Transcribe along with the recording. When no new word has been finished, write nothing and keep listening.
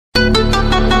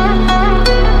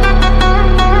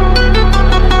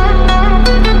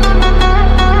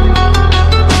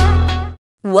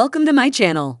Welcome to my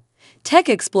channel, Tech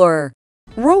Explorer.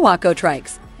 Rewaco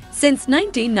Trikes. Since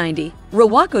 1990,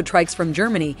 Rewaco Trikes from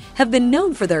Germany have been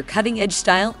known for their cutting-edge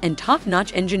style and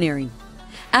top-notch engineering.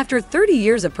 After 30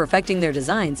 years of perfecting their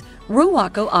designs,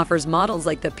 Rewaco offers models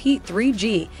like the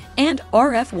P3G and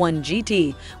RF1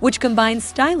 GT, which combine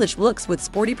stylish looks with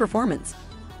sporty performance.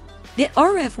 The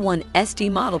RF1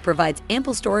 ST model provides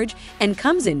ample storage and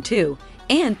comes in 2-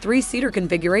 and 3-seater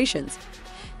configurations.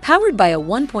 Powered by a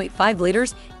 1.5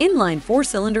 liters inline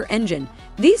 4-cylinder engine,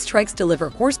 these trikes deliver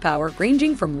horsepower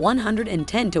ranging from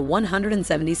 110 to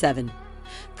 177.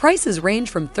 Prices range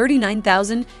from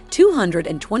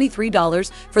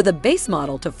 $39,223 for the base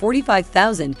model to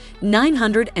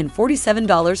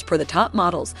 $45,947 for the top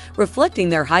models, reflecting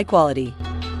their high quality.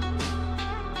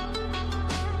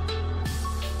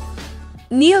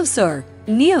 NeoSear.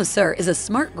 NeoSear is a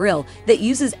smart grill that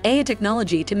uses AI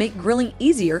technology to make grilling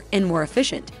easier and more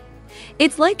efficient.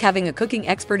 It's like having a cooking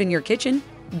expert in your kitchen,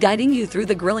 guiding you through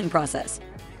the grilling process.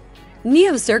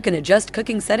 NeoSear can adjust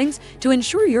cooking settings to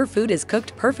ensure your food is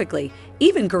cooked perfectly,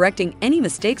 even correcting any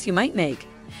mistakes you might make.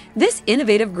 This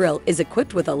innovative grill is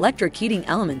equipped with electric heating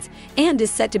elements and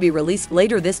is set to be released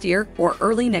later this year or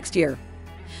early next year.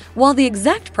 While the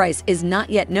exact price is not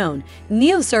yet known,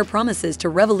 NeoSear promises to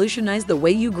revolutionize the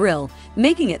way you grill,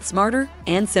 making it smarter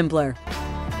and simpler.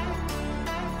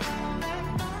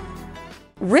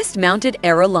 Wrist-mounted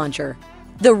arrow launcher.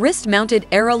 The wrist-mounted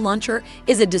arrow launcher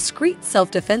is a discreet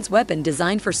self-defense weapon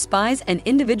designed for spies and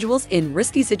individuals in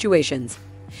risky situations.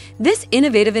 This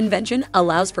innovative invention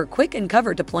allows for quick and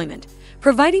cover deployment,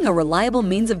 providing a reliable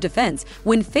means of defense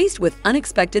when faced with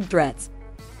unexpected threats.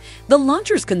 The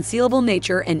launcher's concealable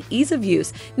nature and ease of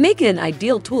use make it an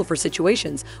ideal tool for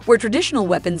situations where traditional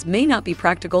weapons may not be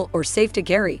practical or safe to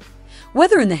carry.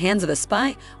 Whether in the hands of a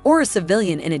spy or a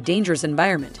civilian in a dangerous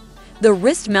environment, the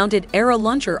wrist-mounted arrow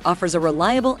launcher offers a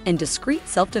reliable and discreet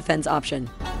self-defense option.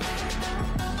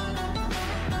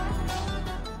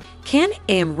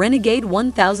 CanAm Renegade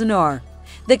 1000R.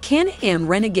 The CanAm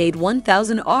Renegade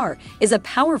 1000R is a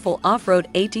powerful off-road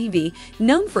ATV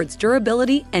known for its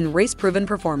durability and race-proven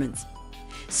performance.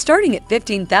 Starting at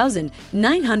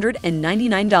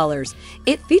 $15,999,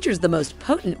 it features the most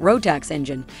potent Rotax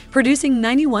engine, producing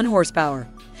 91 horsepower.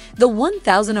 The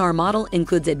 1000R model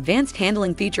includes advanced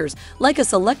handling features like a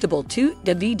selectable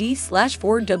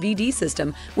 2WD/4WD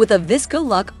system with a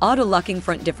Visco-Lock auto-locking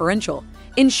front differential,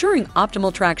 ensuring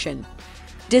optimal traction.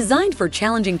 Designed for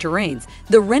challenging terrains,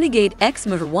 the Renegade X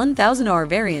Motor 1000R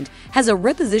variant has a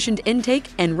repositioned intake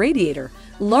and radiator,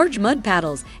 large mud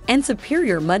paddles, and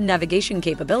superior mud navigation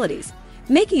capabilities,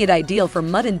 making it ideal for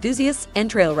mud enthusiasts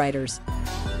and trail riders.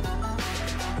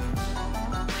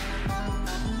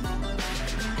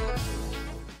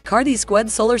 The Squad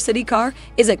Solar CityCar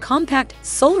is a compact,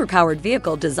 solar-powered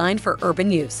vehicle designed for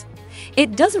urban use.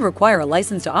 It doesn't require a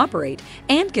license to operate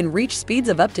and can reach speeds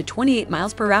of up to 28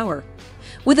 miles per hour.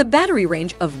 With a battery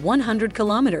range of 100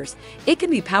 kilometers, it can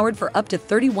be powered for up to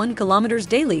 31 kilometers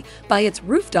daily by its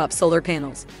rooftop solar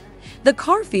panels. The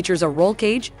car features a roll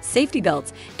cage, safety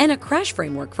belts, and a crash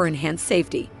framework for enhanced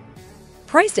safety.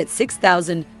 Priced at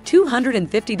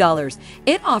 $6,250,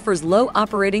 it offers low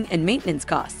operating and maintenance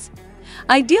costs.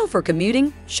 Ideal for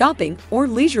commuting, shopping, or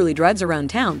leisurely drives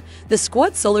around town, the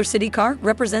Squad Solar CityCar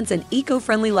represents an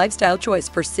eco-friendly lifestyle choice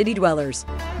for city dwellers.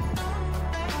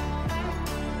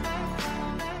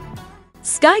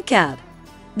 Skycab.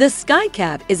 The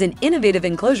Skycab is an innovative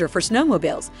enclosure for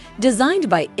snowmobiles designed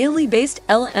by Italy-based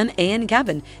LMAN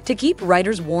Cabin to keep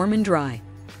riders warm and dry.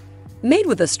 Made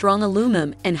with a strong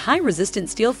aluminum and high-resistant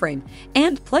steel frame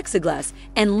and plexiglass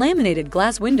and laminated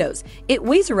glass windows, it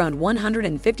weighs around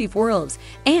 154 kilos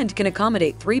and can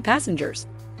accommodate 3 passengers.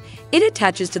 It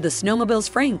attaches to the snowmobile's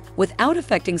frame without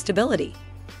affecting stability.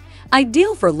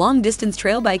 Ideal for long-distance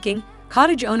trail biking,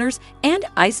 cottage owners, and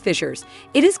ice fishers,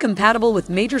 it is compatible with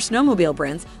major snowmobile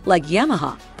brands like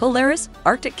Yamaha, Polaris,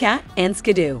 Arctic Cat, and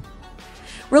Ski-Doo.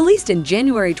 Released in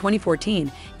January 2014,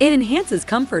 it enhances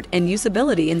comfort and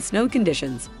usability in snow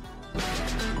conditions.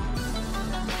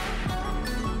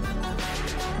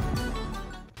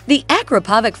 The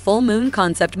Akrapovic Full Moon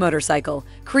Concept motorcycle,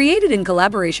 created in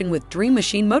collaboration with Dream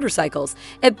Machine Motorcycles,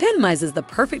 epitomizes the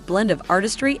perfect blend of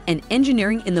artistry and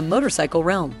engineering in the motorcycle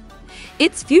realm.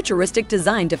 Its futuristic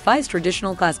design defies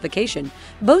traditional classification,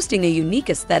 boasting a unique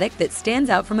aesthetic that stands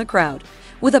out from a crowd.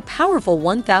 With a powerful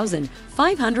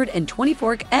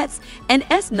 1,524 S and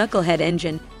S knucklehead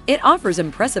engine, it offers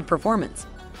impressive performance.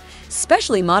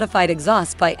 Specially modified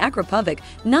exhausts by Akrapovic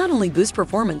not only boost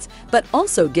performance, but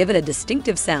also give it a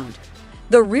distinctive sound.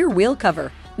 The rear wheel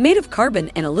cover, made of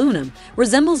carbon and aluminum,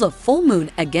 resembles a full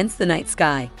moon against the night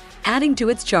sky, adding to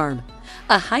its charm.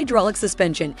 A hydraulic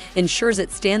suspension ensures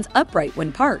it stands upright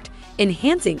when parked,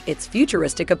 enhancing its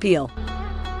futuristic appeal.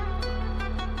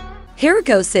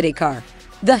 Hiriko CityCar.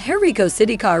 The Hiriko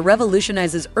CityCar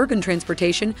revolutionizes urban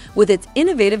transportation with its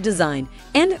innovative design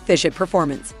and efficient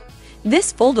performance.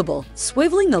 This foldable,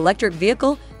 swiveling electric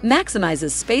vehicle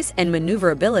maximizes space and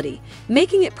maneuverability,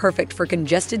 making it perfect for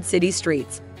congested city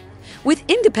streets. With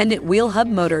independent wheel hub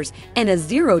motors and a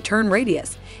zero-turn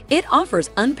radius, it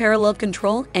offers unparalleled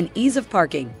control and ease of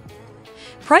parking.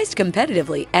 Priced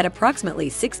competitively at approximately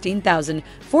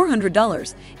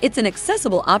 $16,400, it's an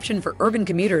accessible option for urban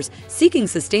commuters seeking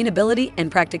sustainability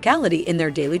and practicality in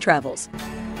their daily travels.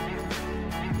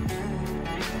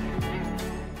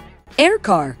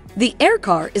 Aircar. The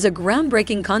Aircar is a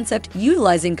groundbreaking concept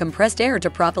utilizing compressed air to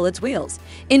propel its wheels,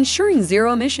 ensuring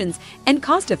zero emissions and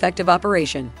cost-effective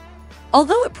operation.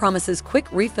 Although it promises quick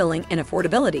refilling and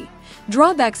affordability,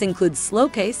 drawbacks include slow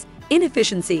pace,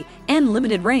 inefficiency, and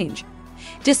limited range.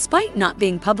 Despite not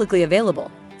being publicly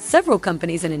available, several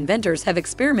companies and inventors have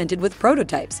experimented with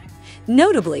prototypes.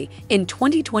 Notably, in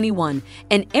 2021,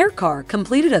 an Aircar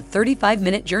completed a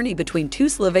 35-minute journey between two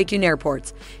Slovakian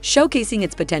airports, showcasing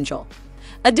its potential.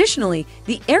 Additionally,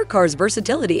 the Aircar's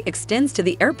versatility extends to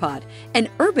the AirPod, an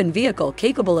urban vehicle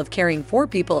capable of carrying 4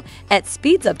 people at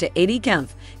speeds up to 80 km,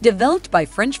 developed by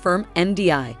French firm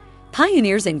MDI,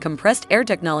 pioneers in compressed air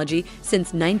technology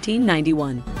since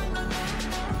 1991.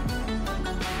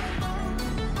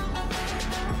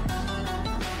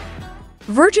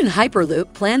 Virgin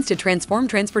Hyperloop plans to transform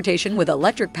transportation with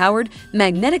electric-powered,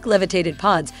 magnetic levitated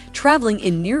pods traveling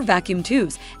in near-vacuum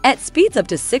tubes at speeds up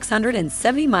to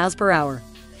 670 miles per hour.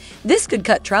 This could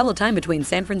cut travel time between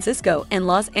San Francisco and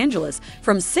Los Angeles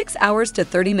from 6 hours to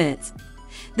 30 minutes.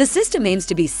 The system aims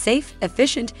to be safe,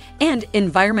 efficient, and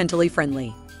environmentally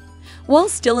friendly. While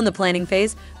still in the planning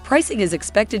phase, pricing is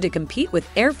expected to compete with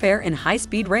airfare and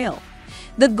high-speed rail.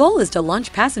 The goal is to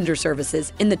launch passenger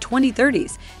services in the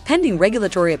 2030s, pending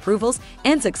regulatory approvals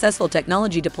and successful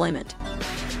technology deployment.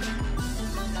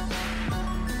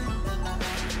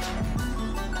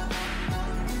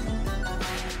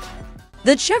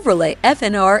 The Chevrolet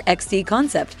FNR XT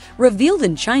concept, revealed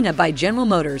in China by General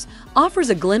Motors,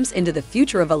 offers a glimpse into the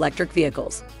future of electric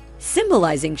vehicles.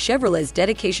 Symbolizing Chevrolet's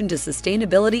dedication to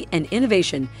sustainability and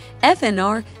innovation,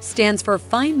 FNR stands for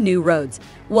Find New Roads,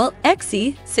 while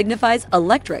XE signifies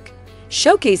electric,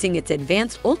 showcasing its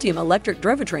advanced Ultium electric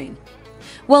drivetrain.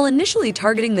 While initially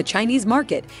targeting the Chinese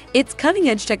market, its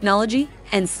cutting-edge technology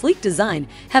and sleek design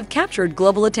have captured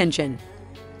global attention.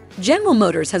 General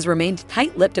Motors has remained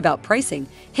tight-lipped about pricing,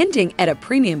 hinting at a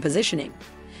premium positioning.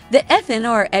 The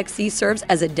FNR XE serves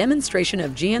as a demonstration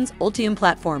of GM's Ultium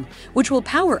platform, which will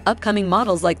power upcoming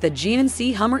models like the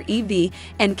GMC Hummer EV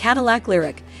and Cadillac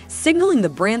Lyriq, signaling the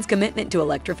brand's commitment to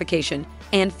electrification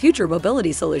and future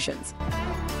mobility solutions.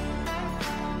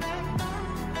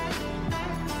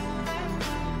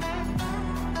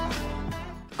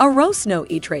 Arosno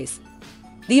e-Trace.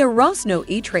 The Arosno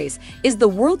e-Trace is the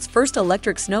world's first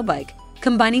electric snow bike,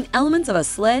 combining elements of a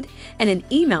sled and an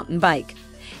e-mountain bike.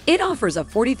 It offers a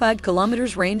 45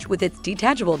 kilometers range with its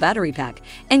detachable battery pack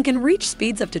and can reach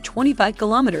speeds up to 25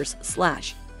 kilometers/.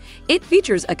 It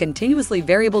features a continuously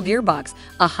variable gearbox,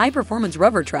 a high-performance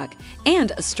rubber truck,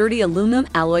 and a sturdy aluminum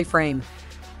alloy frame.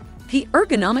 The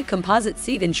ergonomic composite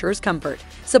seat ensures comfort,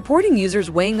 supporting users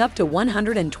weighing up to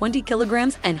 120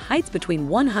 kilograms and heights between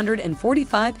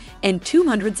 145 and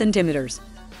 200 centimeters.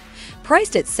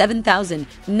 Priced at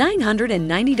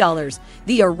 $7,990,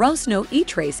 the Arosno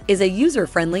e-Trace is a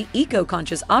user-friendly,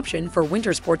 eco-conscious option for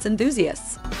winter sports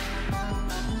enthusiasts.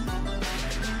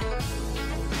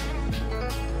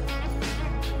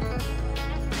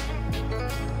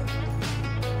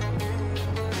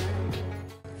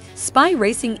 Spy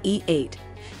Racing E8.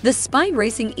 The Spy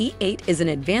Racing E8 is an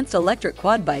advanced electric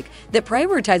quad bike that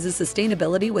prioritizes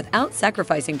sustainability without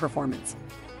sacrificing performance.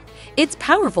 Its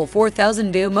powerful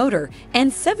 4,000 VO motor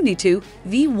and 72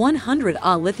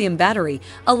 V100Ah lithium battery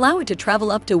allow it to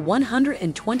travel up to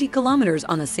 120 kilometers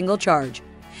on a single charge.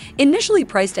 Initially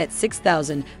priced at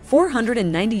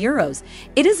 €6,490,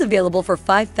 it is available for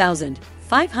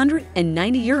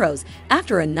 €5,590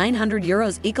 after a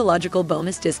 €900 ecological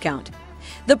bonus discount.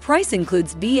 The price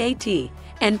includes VAT,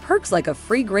 and perks like a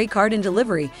free gray card and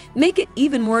delivery make it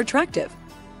even more attractive.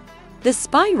 The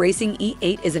Spy Racing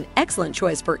E8 is an excellent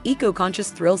choice for eco-conscious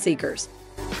thrill seekers.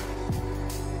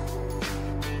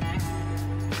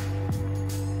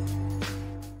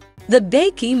 The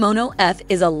BAC Mono F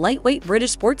is a lightweight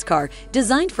British sports car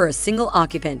designed for a single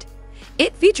occupant.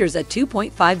 It features a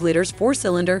 2.5 liters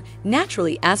 4-cylinder,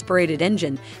 naturally aspirated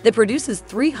engine that produces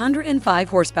 305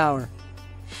 horsepower.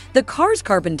 The car's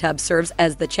carbon tub serves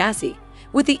as the chassis,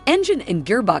 with the engine and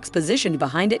gearbox positioned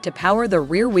behind it to power the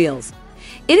rear wheels.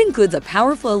 It includes a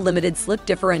PowerFlow limited slip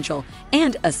differential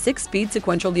and a 6-speed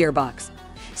sequential gearbox.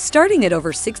 Starting at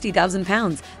over 60,000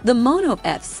 pounds, the Mono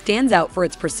F stands out for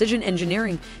its precision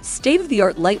engineering,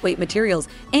 state-of-the-art lightweight materials,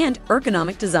 and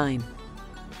ergonomic design.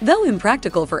 Though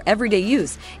impractical for everyday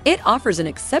use, it offers an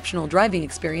exceptional driving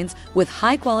experience with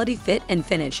high-quality fit and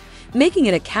finish, making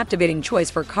it a captivating choice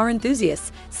for car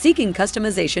enthusiasts seeking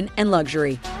customization and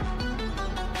luxury.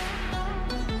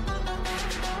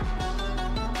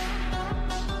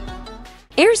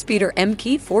 Airspeeder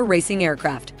MK4 Racing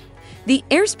Aircraft. The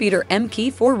Airspeeder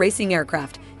MK4 racing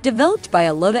aircraft, developed by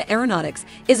Halot Aeronautics,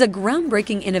 is a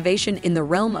groundbreaking innovation in the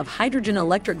realm of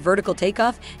hydrogen-electric vertical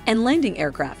takeoff and landing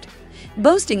aircraft.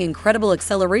 Boasting incredible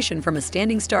acceleration from a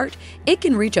standing start, it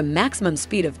can reach a maximum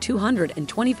speed of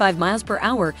 225 miles per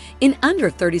hour in under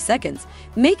 30 seconds,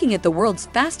 making it the world's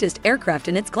fastest aircraft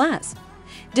in its class.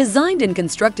 Designed and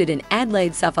constructed in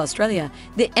Adelaide, South Australia,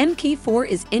 the MK4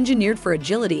 is engineered for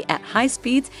agility at high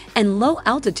speeds and low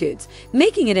altitudes,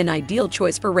 making it an ideal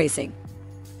choice for racing.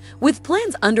 With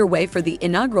plans underway for the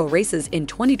inaugural races in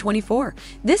 2024,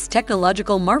 this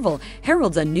technological marvel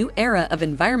heralds a new era of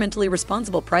environmentally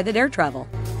responsible private air travel.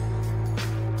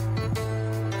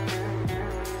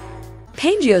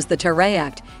 Pangeos the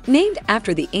Terayacht, named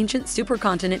after the ancient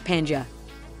supercontinent Pangaea.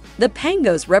 The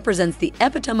Pangeos represents the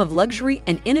epitome of luxury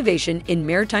and innovation in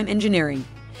maritime engineering.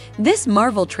 This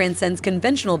marvel transcends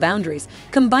conventional boundaries,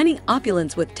 combining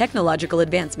opulence with technological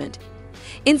advancement.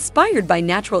 Inspired by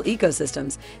natural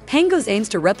ecosystems, Pangeos aims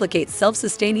to replicate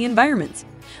self-sustaining environments.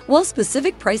 While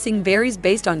specific pricing varies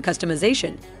based on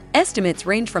customization, estimates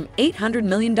range from $800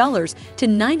 million to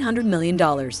 $900 million.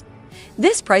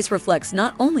 This price reflects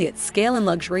not only its scale and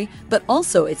luxury, but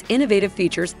also its innovative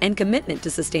features and commitment to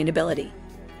sustainability.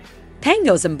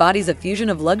 Pangeos embodies a fusion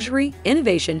of luxury,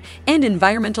 innovation, and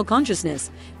environmental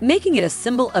consciousness, making it a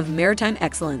symbol of maritime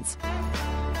excellence.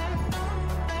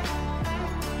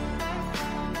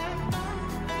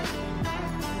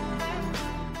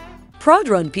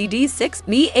 PRODRONE PD6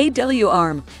 MAA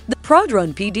Arm. The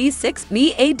PRODRONE PD6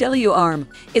 MAA Arm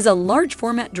is a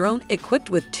large-format drone equipped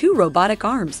with 2 robotic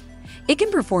arms. It can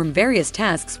perform various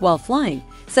tasks while flying,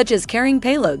 such as carrying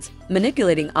payloads,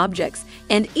 manipulating objects,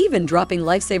 and even dropping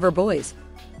lifesaver buoys.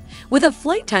 With a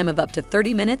flight time of up to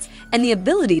 30 minutes and the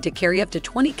ability to carry up to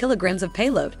 20 kilograms of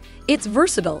payload, it's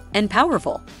versatile and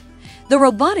powerful. The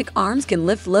robotic arms can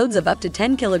lift loads of up to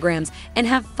 10 kilograms and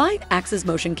have 5-axis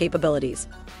motion capabilities.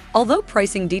 Although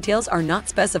pricing details are not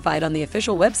specified on the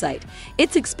official website,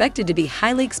 it's expected to be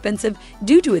highly expensive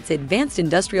due to its advanced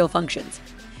industrial functions.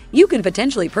 You can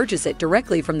potentially purchase it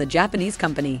directly from the Japanese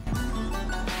company.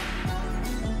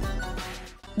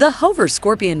 The Hover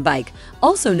Scorpion bike,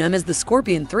 also known as the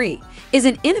Scorpion 3, is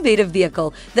an innovative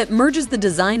vehicle that merges the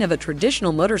design of a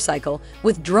traditional motorcycle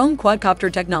with drone quadcopter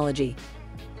technology.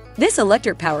 This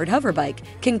electric-powered hover bike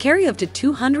can carry up to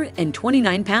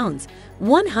 229 pounds,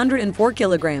 104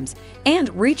 kilograms, and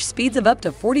reach speeds of up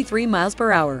to 43 miles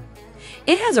per hour.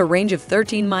 It has a range of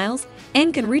 13 miles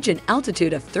and can reach an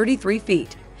altitude of 33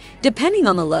 feet. Depending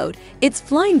on the load, its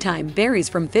flying time varies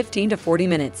from 15 to 40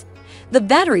 minutes. The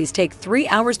batteries take 3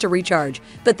 hours to recharge,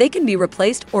 but they can be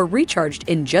replaced or recharged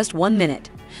in just 1 minute.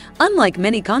 Unlike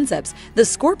many concepts, the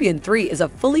Scorpion 3 is a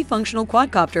fully functional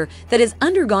quadcopter that has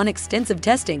undergone extensive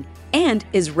testing and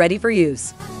is ready for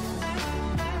use.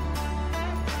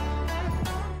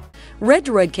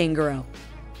 RidRoid CanguRo.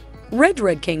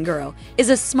 RidRoid CanguRo is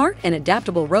a smart and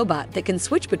adaptable robot that can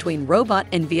switch between robot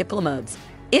and vehicle modes.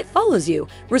 It follows you,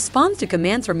 responds to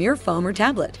commands from your phone or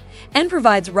tablet, and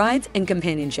provides rides and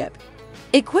companionship.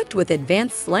 Equipped with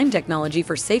advanced slime technology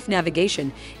for safe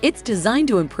navigation, it's designed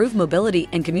to improve mobility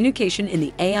and communication in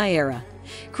the AI era.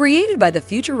 Created by the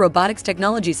Future Robotics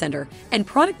Technology Center and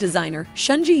product designer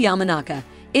Shunji Yamanaka,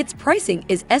 its pricing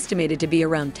is estimated to be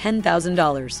around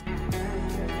 $10,000.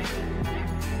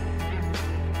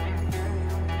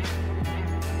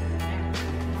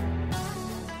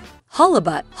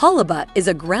 HolaBot. HolaBot is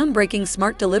a groundbreaking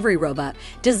smart delivery robot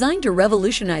designed to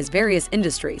revolutionize various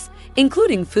industries,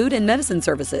 including food and medicine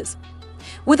services.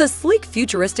 With a sleek,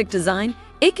 futuristic design,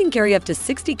 it can carry up to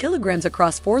 60 kilograms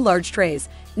across 4 large trays,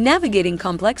 navigating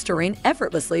complex terrain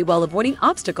effortlessly while avoiding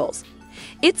obstacles.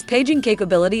 Its paging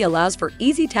capability allows for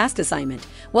easy task assignment,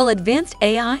 while advanced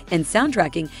AI and sound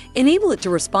tracking enable it to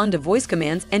respond to voice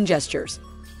commands and gestures.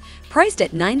 Priced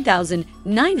at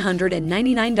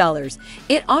 $9,999,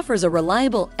 it offers a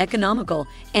reliable, economical,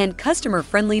 and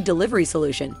customer-friendly delivery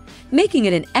solution, making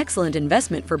it an excellent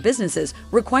investment for businesses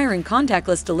requiring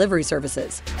contactless delivery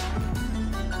services.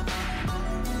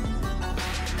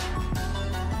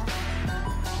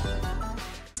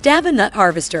 Stab-a-Nut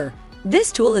Harvester.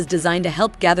 This tool is designed to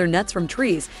help gather nuts from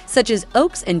trees such as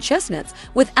oaks and chestnuts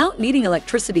without needing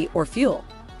electricity or fuel.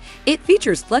 It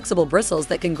features flexible bristles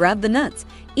that can grab the nuts,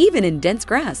 even in dense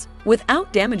grass,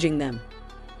 without damaging them.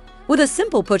 With a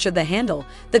simple push of the handle,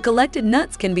 the collected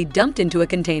nuts can be dumped into a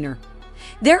container.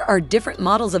 There are different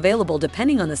models available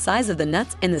depending on the size of the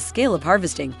nuts and the scale of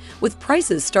harvesting, with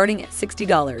prices starting at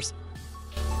 $60.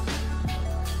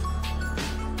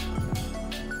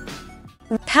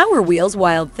 Power Wheels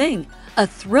Wild Thing, a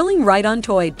thrilling ride-on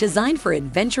toy designed for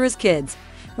adventurous kids.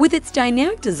 With its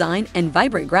dynamic design and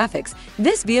vibrant graphics,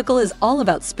 this vehicle is all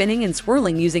about spinning and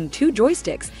swirling using 2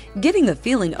 joysticks, giving the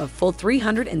feeling of full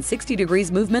 360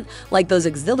 degrees movement like those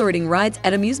exhilarating rides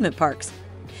at amusement parks.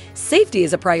 Safety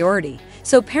is a priority,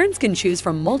 so parents can choose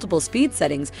from multiple speed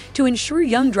settings to ensure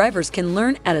young drivers can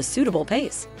learn at a suitable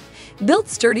pace. Built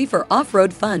sturdy for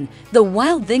off-road fun, the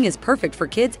Wild Thing is perfect for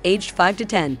kids aged 5 to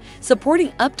 10,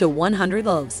 supporting up to 100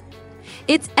 loads.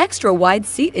 Its extra-wide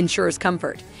seat ensures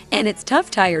comfort, and its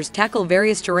tough tires tackle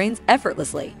various terrains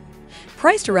effortlessly.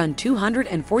 Priced around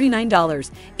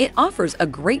 $249, it offers a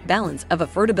great balance of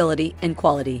affordability and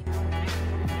quality.